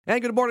And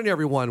good morning,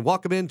 everyone.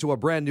 Welcome into a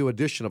brand new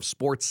edition of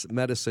Sports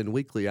Medicine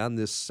Weekly on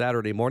this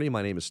Saturday morning.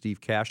 My name is Steve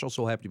Cashel.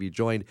 So happy to be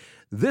joined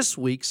this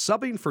week,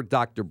 subbing for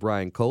Dr.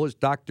 Brian Cole, is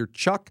Dr.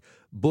 Chuck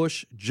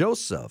Bush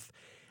Joseph.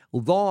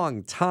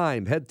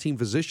 Long-time head team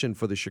physician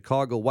for the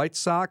Chicago White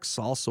Sox,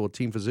 also a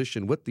team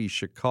physician with the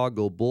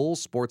Chicago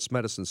Bulls, sports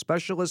medicine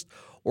specialist,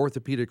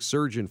 orthopedic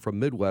surgeon from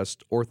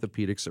Midwest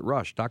Orthopedics at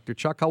Rush. Dr.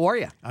 Chuck, how are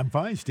you? I'm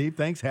fine, Steve.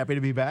 Thanks. Happy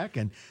to be back,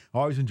 and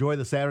always enjoy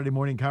the Saturday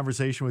morning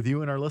conversation with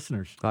you and our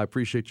listeners. I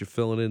appreciate you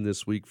filling in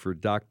this week for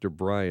Dr.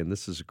 Brian.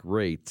 This is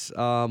great.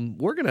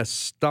 We're going to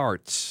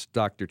start,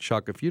 Dr.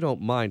 Chuck, if you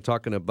don't mind,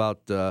 talking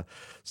about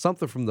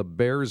something from the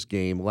Bears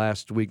game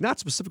last week. Not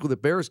specifically the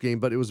Bears game,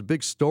 but it was a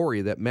big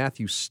story that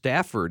Matthew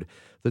Stafford,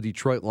 the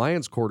Detroit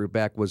Lions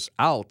quarterback, was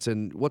out.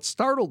 And what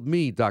startled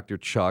me, Dr.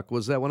 Chuck,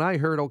 was that when I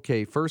heard,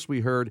 first we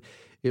heard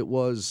it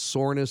was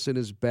soreness in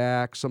his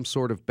back, some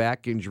sort of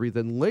back injury,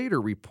 then later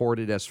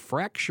reported as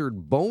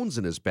fractured bones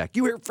in his back.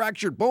 You hear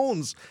fractured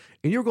bones,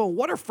 and you're going,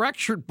 what are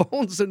fractured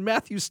bones in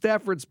Matthew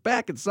Stafford's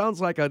back? It sounds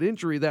like an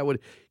injury that would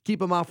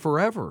keep him out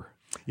forever.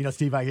 You know,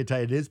 Steve, I can tell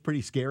you, it is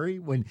pretty scary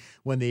when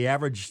the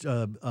average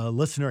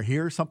listener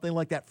hears something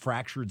like that,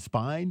 fractured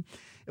spine.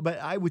 But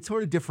I would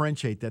sort of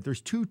differentiate that. There's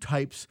two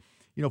types.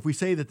 You know, if we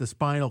say that the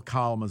spinal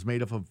column is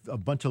made up of a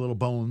bunch of little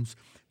bones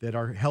that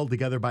are held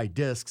together by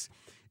discs,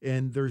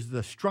 and there's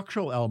the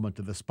structural element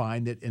of the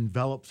spine that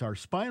envelops our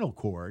spinal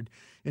cord,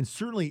 and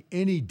certainly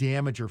any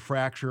damage or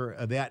fracture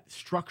of that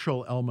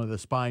structural element of the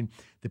spine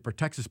that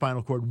protects the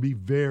spinal cord would be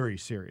very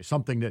serious,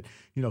 something that,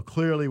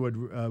 clearly would,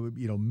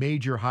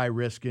 major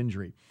high-risk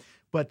injury.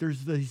 But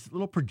there's these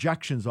little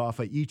projections off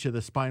of each of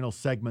the spinal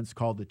segments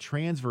called the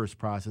transverse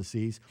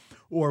processes,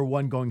 or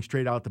one going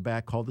straight out the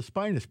back called the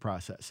spinous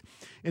process.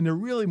 And they're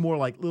really more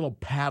like little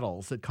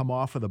paddles that come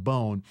off of the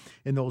bone.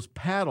 And those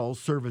paddles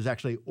serve as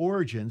actually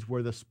origins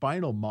where the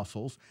spinal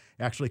muscles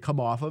actually come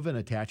off of and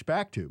attach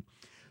back to.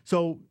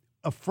 So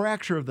a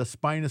fracture of the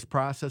spinous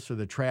process or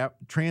the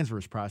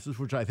transverse process,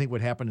 which I think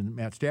would happen in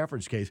Matt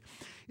Stafford's case,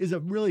 is a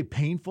really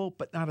painful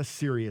but not a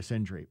serious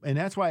injury. And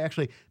that's why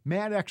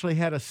Matt actually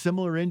had a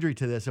similar injury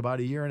to this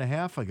about a year and a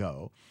half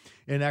ago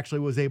and actually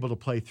was able to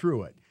play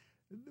through it.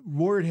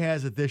 Word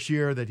has it this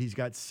year that he's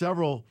got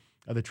several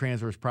of the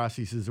transverse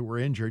processes that were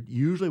injured,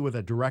 usually with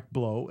a direct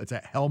blow. It's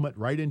a helmet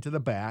right into the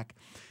back.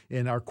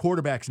 And our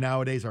quarterbacks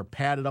nowadays are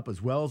padded up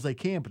as well as they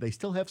can, but they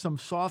still have some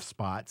soft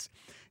spots.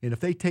 And if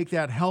they take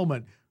that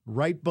helmet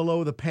right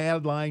below the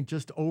pad line,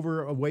 just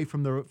away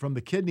from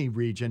the kidney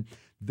region,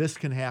 this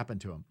can happen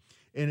to him.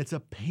 And it's a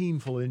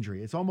painful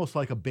injury. It's almost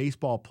like a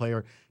baseball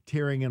player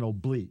tearing an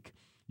oblique.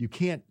 You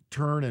can't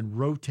turn and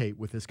rotate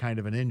with this kind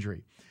of an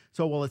injury.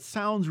 So while it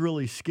sounds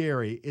really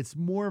scary, it's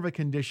more of a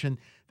condition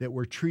that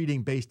we're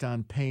treating based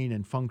on pain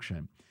and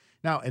function.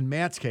 Now, in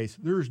Matt's case,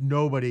 there's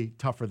nobody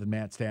tougher than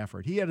Matt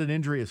Stafford. He had an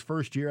injury his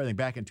first year, I think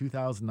back in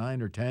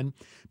 2009 or 10,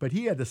 but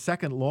he had the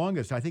second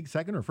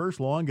or first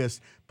longest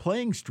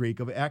playing streak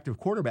of active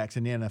quarterbacks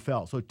in the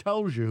NFL. So it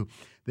tells you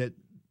that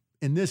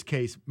in this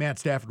case, Matt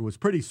Stafford was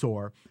pretty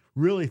sore,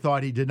 really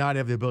thought he did not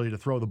have the ability to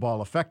throw the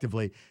ball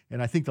effectively,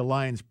 and I think the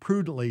Lions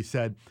prudently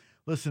said,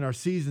 listen, our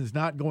season's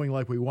not going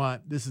like we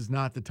want. This is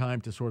not the time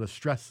to sort of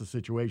stress the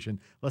situation.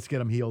 Let's get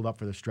him healed up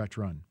for the stretch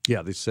run.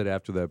 Yeah, they said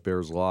after that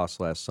Bears loss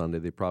last Sunday,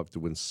 they probably have to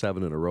win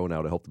 7 in a row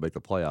now to help to make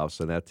the playoffs,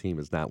 and that team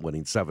is not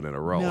winning 7 in a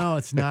row. No,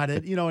 it's not.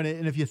 And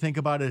if you think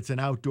about it, it's an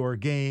outdoor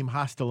game,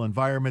 hostile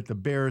environment. The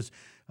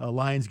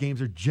Bears-Lions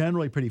games are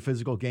generally pretty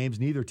physical games.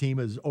 Neither team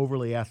is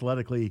overly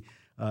athletically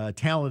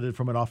talented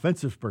from an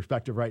offensive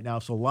perspective right now,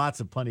 so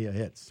plenty of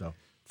hits. So.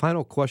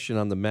 Final question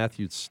on the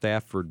Matthew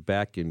Stafford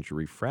back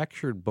injury.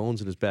 Fractured bones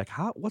in his back.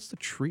 What's the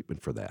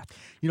treatment for that?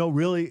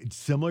 Really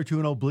similar to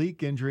an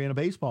oblique injury in a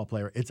baseball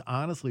player. It's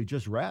honestly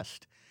just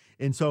rest.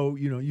 And so,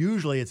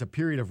 usually it's a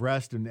period of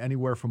rest and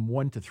anywhere from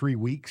 1 to 3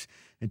 weeks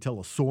until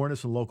a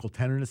soreness and local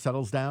tenderness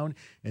settles down.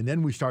 And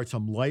then we start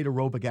some light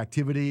aerobic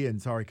activity. And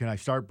can I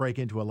start break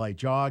into a light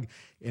jog?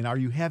 And are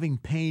you having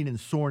pain and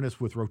soreness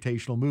with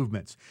rotational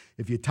movements?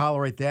 If you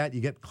tolerate that,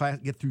 you get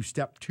through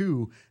step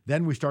 2,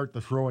 then we start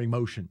the throwing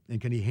motion. And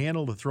can he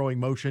handle the throwing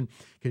motion?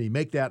 Can he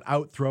make that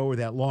out throw or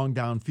that long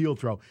downfield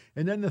throw?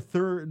 And then the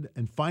third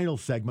and final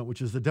segment,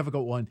 which is the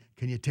difficult one,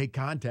 can you take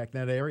contact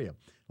in that area?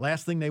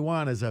 Last thing they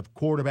want is a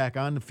quarterback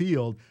on the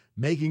field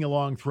making a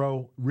long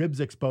throw, ribs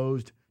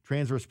exposed,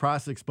 transverse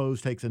process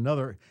exposed, takes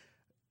another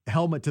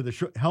helmet to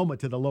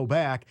the low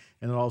back,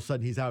 and then all of a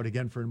sudden he's out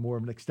again for more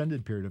of an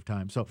extended period of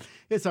time. So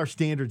it's our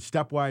standard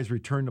stepwise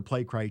return to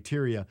play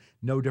criteria,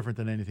 no different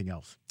than anything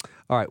else.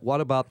 All right, what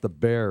about the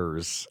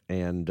Bears?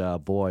 And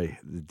boy,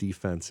 the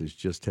defense is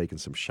just taking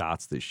some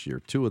shots this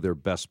year. 2 of their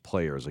best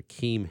players,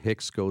 Akeem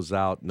Hicks goes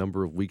out a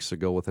number of weeks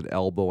ago with an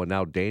elbow, and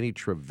now Danny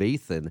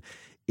Trevathan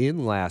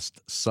in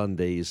last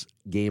Sunday's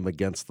game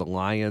against the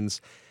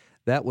Lions.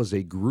 That was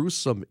a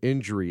gruesome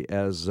injury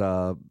as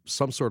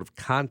some sort of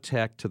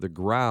contact to the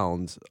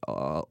ground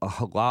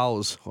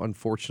allows,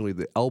 unfortunately,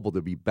 the elbow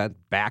to be bent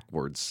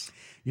backwards.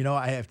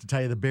 I have to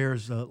tell you, the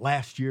Bears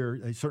last year,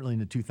 certainly in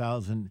the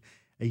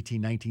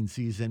 2018-19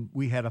 season,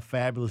 we had a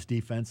fabulous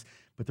defense,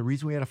 But the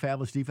reason we had a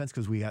fabulous defense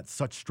because we got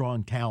such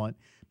strong talent,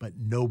 but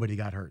nobody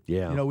got hurt.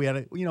 Yeah.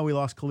 We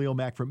lost Khalil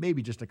Mack for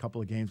maybe just a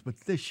couple of games, but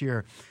this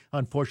year,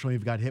 unfortunately,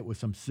 we've got hit with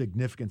some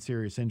significant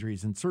serious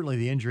injuries, and certainly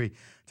the injury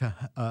to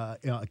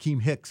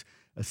Akeem Hicks,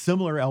 a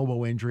similar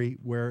elbow injury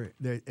where,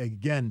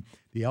 again,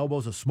 the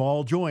elbow's a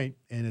small joint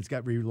and it's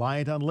got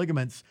reliant on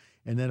ligaments.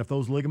 And then if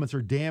those ligaments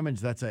are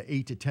damaged, that's an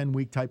 8 to 10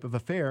 week type of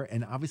affair.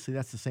 And obviously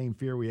that's the same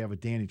fear we have with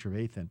Danny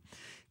Trevathan.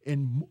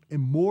 And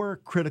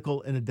more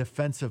critical in a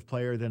defensive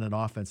player than an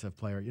offensive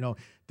player.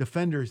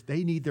 Defenders,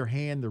 they need their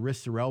hand, their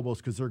wrists, their elbows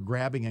because they're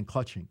grabbing and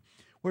clutching.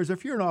 Whereas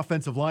if you're an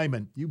offensive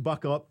lineman, you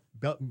buckle up,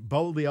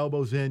 bowl the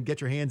elbows in,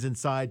 get your hands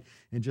inside,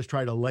 and just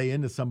try to lay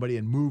into somebody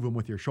and move them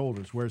with your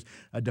shoulders. Whereas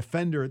a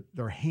defender,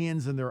 their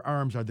hands and their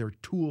arms are their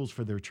tools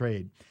for their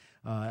trade.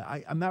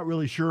 I'm not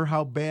really sure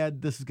how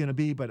bad this is going to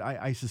be, but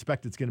I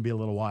suspect it's going to be a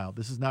little while.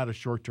 This is not a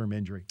short-term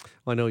injury.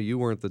 I know you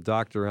weren't the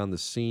doctor on the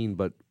scene,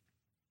 but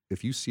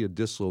if you see a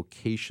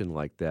dislocation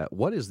like that,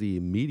 what is the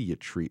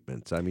immediate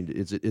treatment? I mean,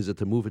 is it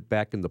to move it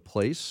back into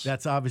place?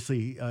 That's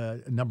obviously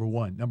number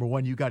one. Number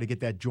one, you got to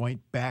get that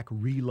joint back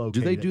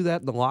relocated. Do they do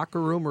that in the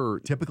locker room? Or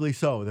typically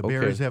so. The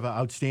Bears have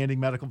outstanding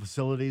medical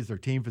facilities. Their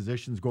team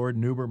physicians,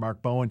 Gordon Newber,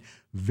 Mark Bowen,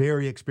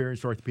 very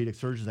experienced orthopedic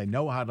surgeons. They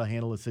know how to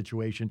handle a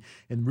situation,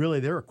 and really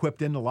they're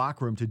equipped in the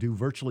locker room to do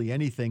virtually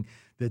anything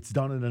that's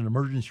done in an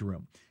emergency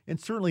room. And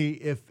certainly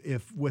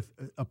if with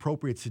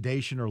appropriate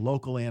sedation or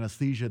local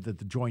anesthesia that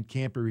the joint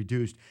can't be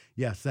reduced,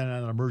 yes, then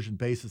on an emergent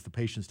basis, the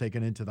patient's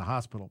taken into the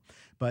hospital.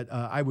 But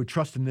I would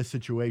trust in this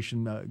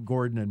situation,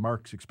 Gordon and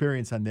Mark's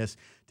experience on this,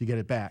 to get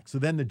it back. So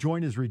then the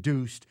joint is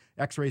reduced,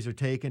 x-rays are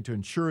taken to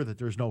ensure that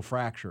there's no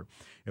fracture.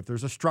 If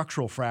there's a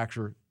structural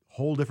fracture,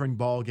 whole different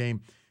ball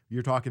game.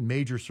 You're talking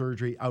major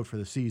surgery, out for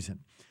the season.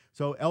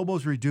 So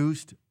elbows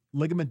reduced,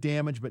 ligament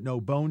damage, but no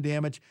bone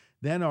damage.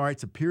 Then, all right,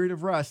 it's a period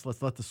of rest.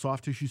 Let's let the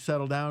soft tissue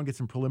settle down, get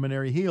some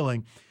preliminary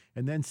healing.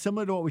 And then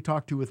similar to what we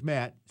talked to with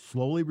Matt,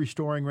 slowly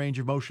restoring range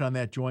of motion on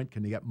that joint.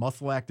 Can you get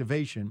muscle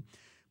activation?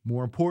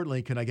 More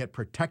importantly, can I get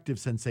protective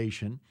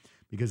sensation?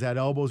 Because that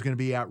elbow is going to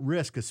be at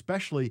risk,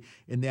 especially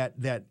in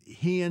that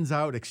hands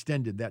out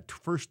extended, that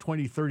first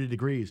 20, 30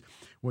 degrees,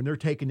 when they're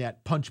taking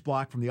that punch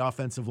block from the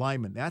offensive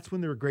lineman. That's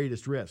when they're at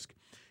greatest risk.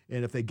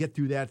 And if they get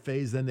through that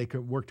phase, then they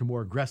can work to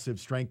more aggressive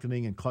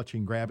strengthening and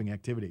clutching, grabbing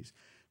activities.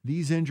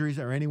 These injuries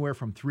are anywhere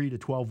from 3 to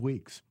 12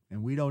 weeks.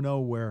 And we don't know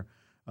where,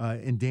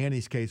 in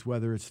Danny's case,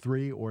 whether it's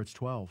 3 or it's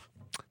 12.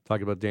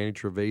 Talking about Danny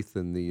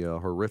Trevathan, the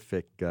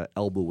horrific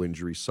elbow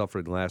injury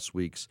suffered in last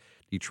week's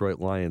Detroit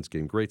Lions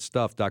game. Great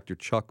stuff. Dr.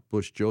 Chuck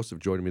Bush-Joseph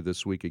joining me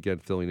this week, again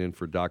filling in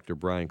for Dr.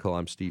 Brian Cole.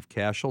 I'm Steve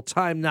Cashel.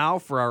 Time now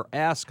for our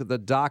Ask the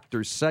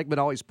Doctor segment,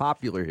 always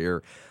popular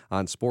here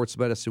on Sports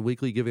Medicine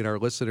Weekly, giving our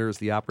listeners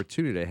the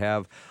opportunity to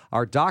have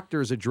our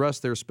doctors address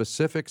their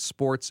specific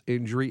sports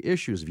injury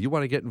issues. If you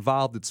want to get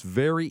involved, it's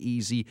very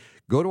easy.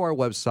 Go to our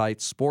website,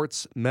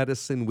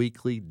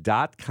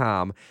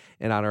 sportsmedicineweekly.com,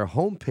 and on our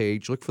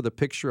homepage, look for the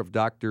picture of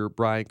Dr.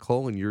 Brian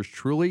Cole and yours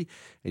truly,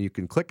 and you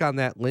can click on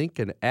that link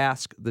and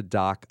ask the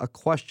doc a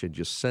question.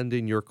 Just send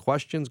in your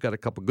questions. Got a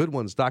couple good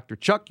ones. Dr.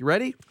 Chuck, you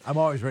ready? I'm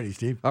always ready,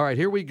 Steve. All right,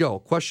 here we go.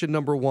 Question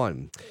number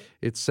 1.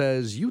 It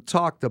says, you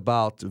talked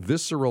about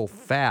visceral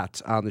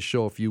fat on the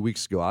show a few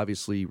weeks ago,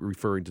 obviously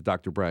referring to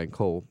Dr. Brian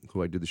Cole,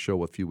 who I did the show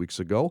with a few weeks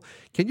ago.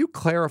 Can you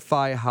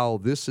clarify how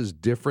this is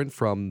different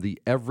from the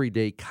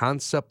everyday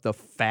concept of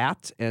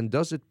fat, and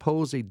does it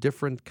pose a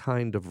different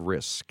kind of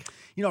risk?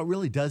 It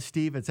really does,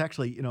 Steve. It's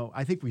actually,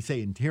 I think we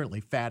say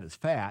inherently fat is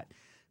fat,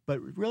 but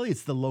really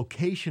it's the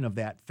location of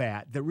that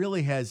fat that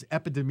really has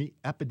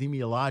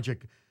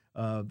epidemiologic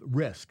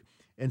risk.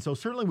 And so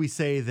certainly we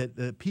say that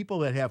the people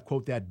that have,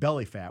 quote, that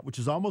belly fat, which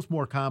is almost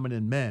more common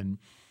in men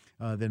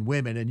than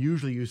women, and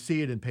usually you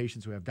see it in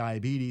patients who have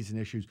diabetes and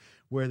issues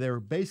where they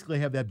basically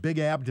have that big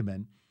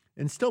abdomen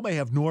and still may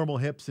have normal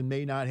hips and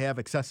may not have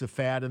excessive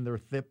fat in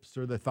their hips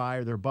or their thigh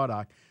or their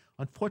buttock.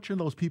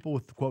 Unfortunately, those people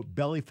with, quote,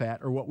 belly fat,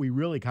 or what we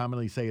really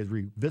commonly say is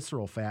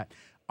visceral fat,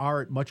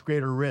 are at much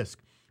greater risk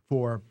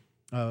for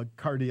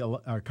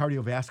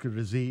cardiovascular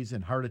disease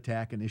and heart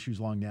attack and issues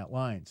along that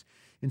lines.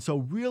 And so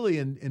really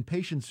in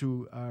patients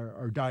who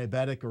are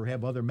diabetic or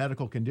have other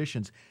medical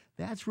conditions,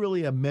 that's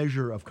really a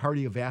measure of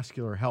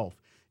cardiovascular health,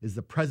 is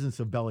the presence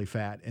of belly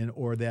fat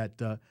or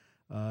that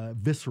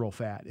visceral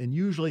fat. And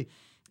usually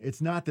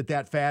it's not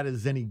that fat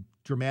is any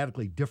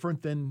dramatically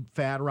different than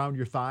fat around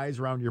your thighs,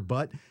 around your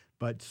butt,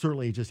 but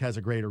certainly it just has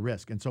a greater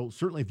risk. And so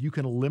certainly if you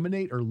can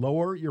eliminate or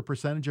lower your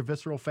percentage of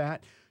visceral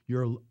fat,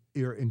 you're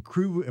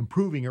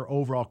improving your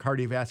overall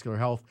cardiovascular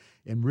health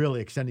and really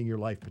extending your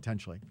life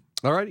potentially.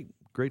 All righty.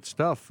 Great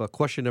stuff.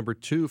 Question number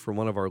 2 from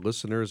one of our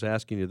listeners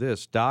asking you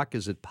this. Doc,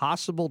 is it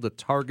possible to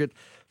target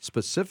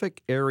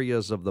specific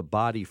areas of the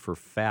body for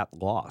fat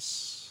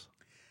loss?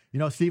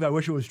 Steve, I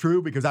wish it was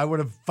true because I would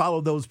have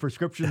followed those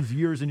prescriptions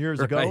years and years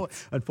ago.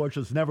 Right.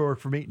 Unfortunately, it's never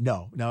worked for me.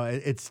 No,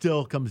 it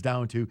still comes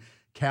down to,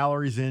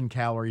 calories in,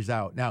 calories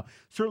out. Now,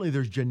 certainly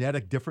there's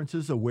genetic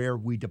differences of where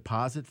we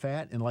deposit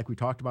fat, and like we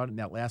talked about in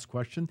that last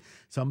question,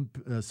 some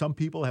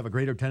people have a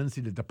greater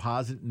tendency to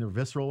deposit in their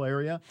visceral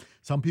area.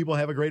 Some people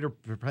have a greater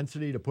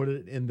propensity to put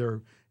it in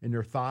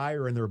their thigh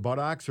or in their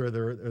buttocks or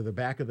the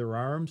back of their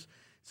arms.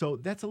 So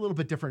that's a little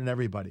bit different in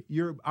everybody.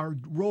 Our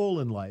role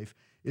in life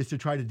is to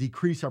try to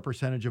decrease our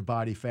percentage of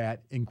body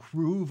fat,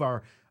 improve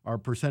our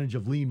percentage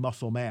of lean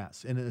muscle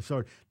mass. And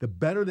so the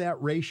better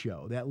that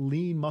ratio, that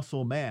lean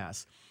muscle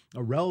mass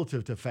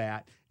relative to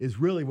fat, is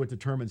really what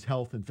determines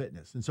health and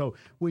fitness. And so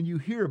when you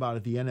hear about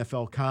it, the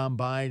NFL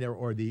Combine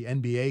or the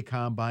NBA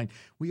Combine,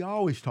 we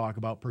always talk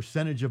about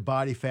percentage of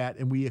body fat,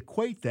 and we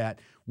equate that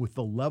with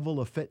the level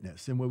of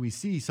fitness. And when we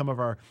see some of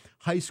our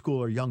high school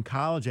or young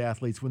college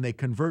athletes, when they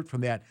convert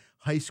from that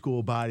high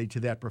school body to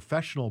that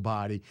professional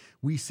body,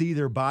 we see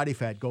their body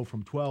fat go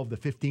from 12 to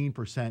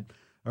 15%,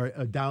 or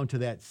down to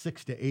that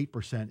 6 to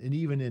 8%, and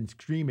even in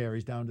extreme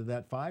areas down to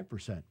that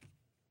 5%.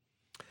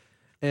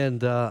 And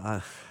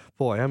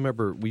boy, I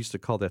remember we used to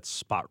call that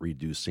spot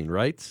reducing,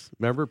 right?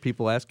 Remember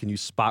people ask, can you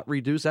spot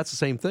reduce? That's the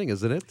same thing,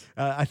 isn't it?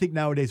 I think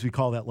nowadays we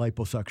call that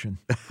liposuction.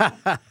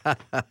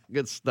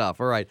 Good stuff.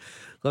 All right.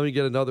 Let me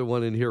get another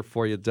one in here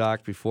for you,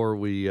 Doc, before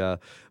we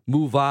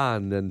move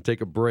on and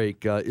take a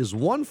break. Is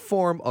one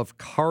form of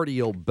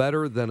cardio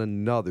better than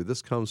another?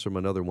 This comes from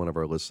another one of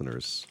our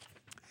listeners.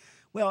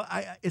 Well,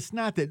 it's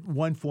not that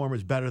one form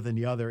is better than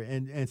the other.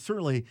 And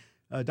certainly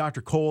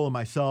Dr. Cole and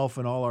myself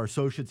and all our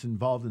associates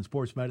involved in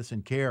sports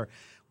medicine care,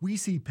 we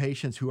see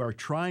patients who are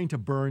trying to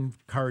burn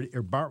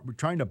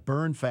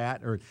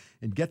fat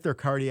and get their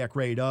cardiac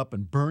rate up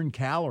and burn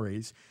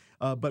calories.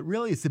 But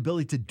really it's the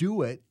ability to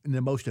do it in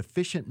the most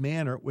efficient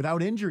manner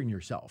without injuring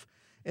yourself.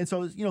 And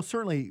so,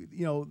 certainly,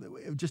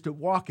 just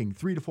walking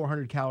 300 to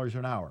 400 calories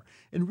an hour.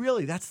 And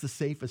really, that's the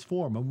safest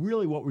form. And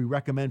really what we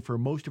recommend for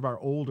most of our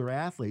older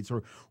athletes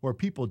or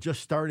people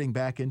just starting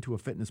back into a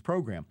fitness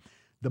program.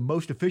 The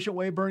most efficient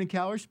way of burning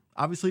calories,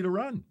 obviously to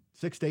run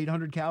 600 to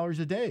 800 calories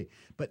a day.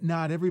 But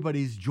not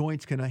everybody's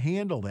joints can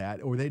handle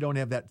that, or they don't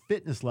have that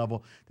fitness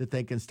level that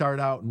they can start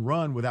out and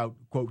run without,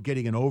 quote,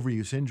 getting an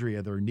overuse injury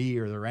of their knee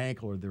or their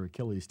ankle or their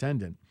Achilles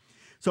tendon.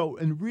 So,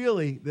 and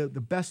really, the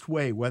best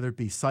way, whether it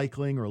be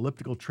cycling or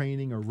elliptical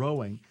training or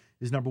rowing,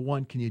 is number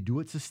one, can you do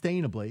it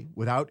sustainably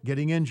without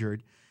getting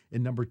injured?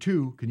 And number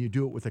two, can you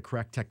do it with the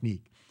correct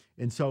technique?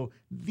 And so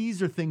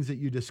these are things that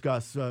you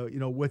discuss,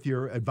 with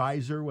your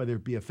advisor, whether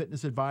it be a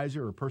fitness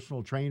advisor or a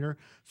personal trainer.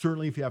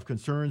 Certainly, if you have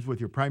concerns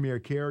with your primary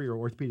care, your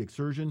orthopedic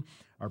surgeon,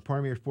 our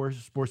primary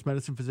sports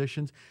medicine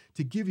physicians,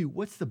 to give you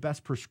what's the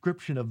best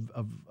prescription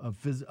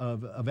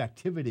of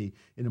activity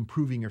in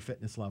improving your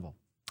fitness level.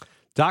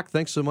 Doc,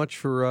 thanks so much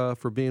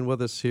for being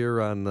with us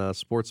here on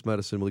Sports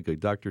Medicine Weekly.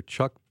 Dr.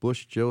 Chuck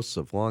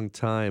Bush-Joseph,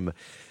 longtime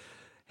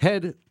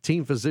head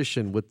team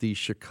physician with the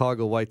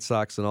Chicago White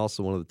Sox and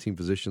also one of the team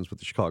physicians with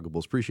the Chicago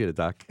Bulls. Appreciate it,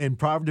 Doc. And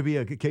proud to be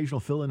an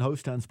occasional fill-in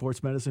host on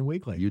Sports Medicine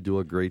Weekly. You do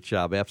a great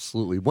job,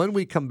 absolutely. When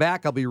we come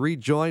back, I'll be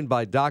rejoined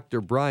by Dr.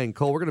 Brian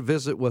Cole. We're going to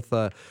visit with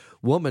a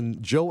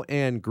woman,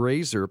 Joanne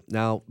Grazer.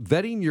 Now,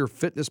 vetting your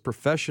fitness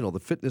professional, the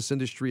fitness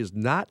industry is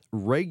not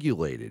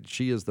regulated.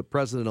 She is the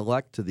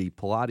president-elect to the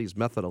Pilates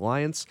Method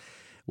Alliance.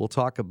 We'll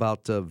talk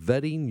about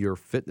vetting your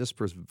fitness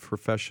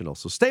professional.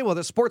 So stay with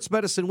us. Sports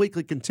Medicine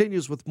Weekly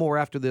continues with more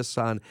after this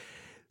on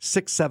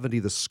 670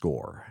 The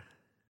Score.